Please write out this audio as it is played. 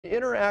The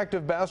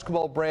interactive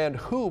basketball brand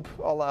Huupe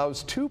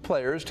allows two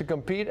players to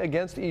compete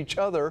against each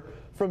other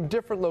from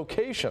different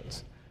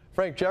locations.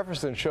 Frank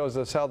Jefferson shows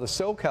us how the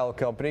SoCal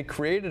company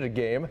created a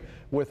game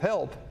with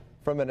help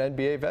from an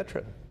NBA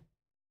veteran.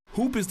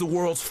 Huupe is the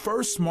world's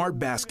first smart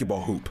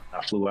basketball hoop.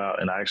 I flew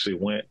out and I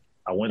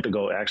went to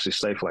go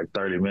stay for like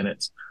 30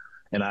 minutes.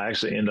 And I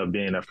actually ended up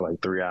being there for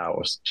like 3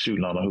 hours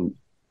shooting on a hoop.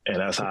 And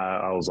that's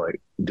how I was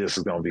like, this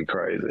is going to be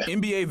crazy.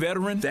 NBA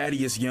veteran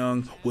Thaddeus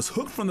Young was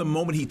hooked from the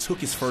moment he took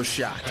his first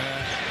shot.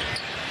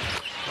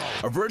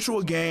 A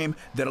virtual game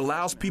that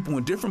allows people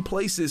in different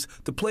places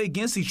to play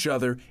against each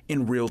other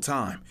in real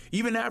time.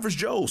 Even average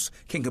Joes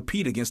can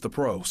compete against the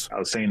pros. I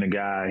was seeing the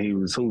guy, he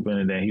was hooping,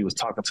 and then he was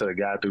talking to the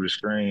guy through the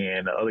screen,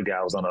 and the other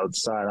guy was on the other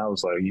side. I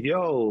was like,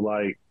 yo,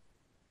 like,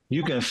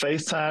 you can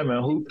FaceTime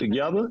and hoop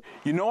together?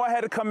 You know, I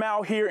had to come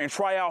out here and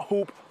try out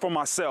Huupe for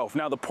myself.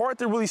 Now, the part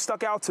that really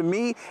stuck out to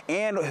me,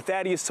 and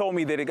Thaddeus told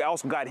me that it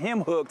also got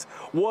him hooked,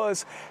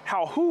 was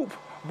how Huupe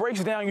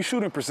breaks down your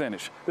shooting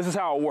percentage. This is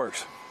how it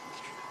works.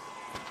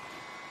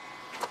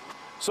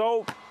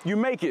 So you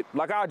make it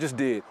like I just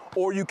did,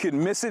 or you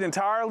can miss it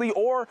entirely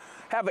or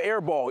have an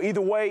air ball.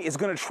 Either way, it's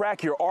gonna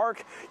track your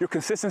arc, your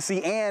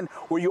consistency, and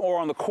where you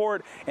are on the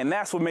court, and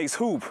that's what makes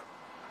Huupe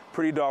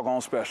pretty doggone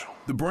special.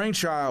 The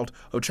brainchild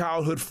of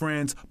childhood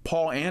friends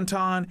Paul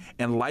Anton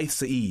and Laith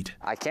Saeed.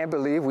 I can't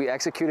believe we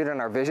executed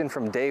on our vision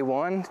from day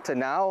one to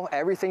now.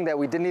 Everything that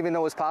we didn't even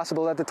know was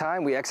possible at the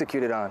time, we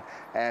executed on,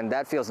 and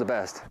that feels the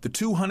best. The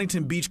two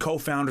Huntington Beach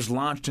co-founders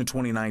launched in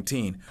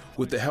 2019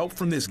 with the help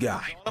from this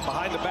guy.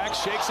 Behind the back,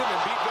 shakes him,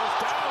 and beat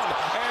goes down,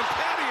 and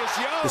Thaddeus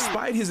Young.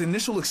 Despite his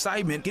initial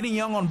excitement, getting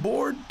Young on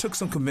board took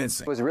some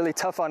convincing. It was really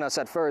tough on us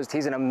at first.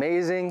 He's an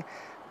amazing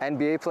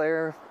NBA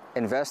player,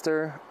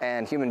 investor,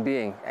 and human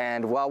being.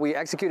 And while we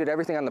executed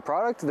everything on the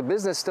product, the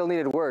business still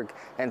needed work.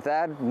 And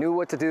Thad knew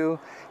what to do.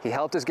 He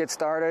helped us get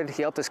started.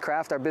 He helped us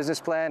craft our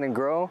business plan and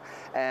grow.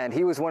 And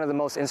he was one of the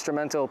most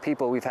instrumental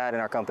people we've had in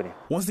our company.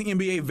 Once the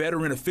NBA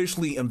veteran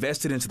officially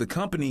invested into the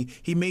company,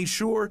 he made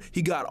sure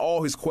he got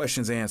all his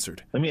questions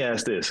answered. Let me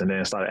ask this, and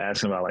then started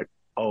asking about like,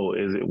 oh,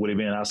 would it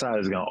being outside,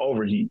 is it going to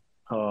overheat?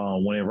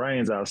 When it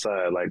rains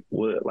outside,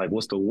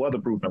 what's the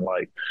weatherproofing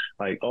like?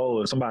 Like,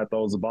 oh, if somebody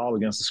throws the ball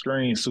against the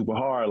screen super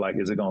hard, like,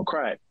 is it gonna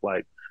crack?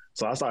 Like,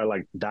 so I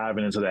started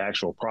diving into the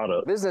actual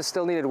product. Business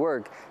still needed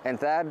work, and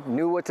Thad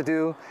knew what to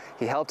do.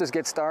 He helped us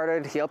get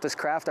started. He helped us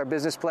craft our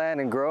business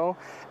plan and grow,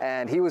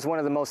 and he was one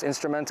of the most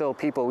instrumental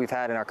people we've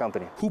had in our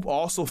company. Huupe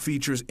also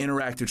features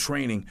interactive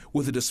training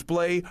with a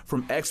display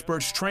from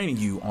experts training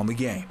you on the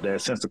game. That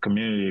sense of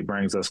community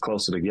brings us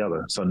closer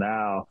together. So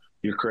now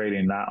you're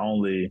creating not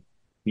only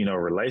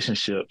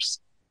relationships,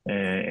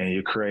 and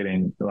you're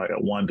creating like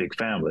one big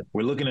family.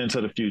 We're looking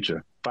into the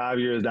future. 5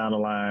 years down the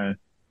line,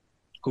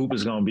 Huupe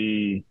is going to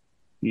be,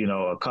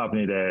 a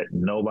company that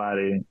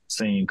nobody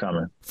seen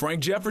coming.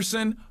 Frank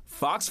Jefferson,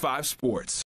 Fox 5 Sports.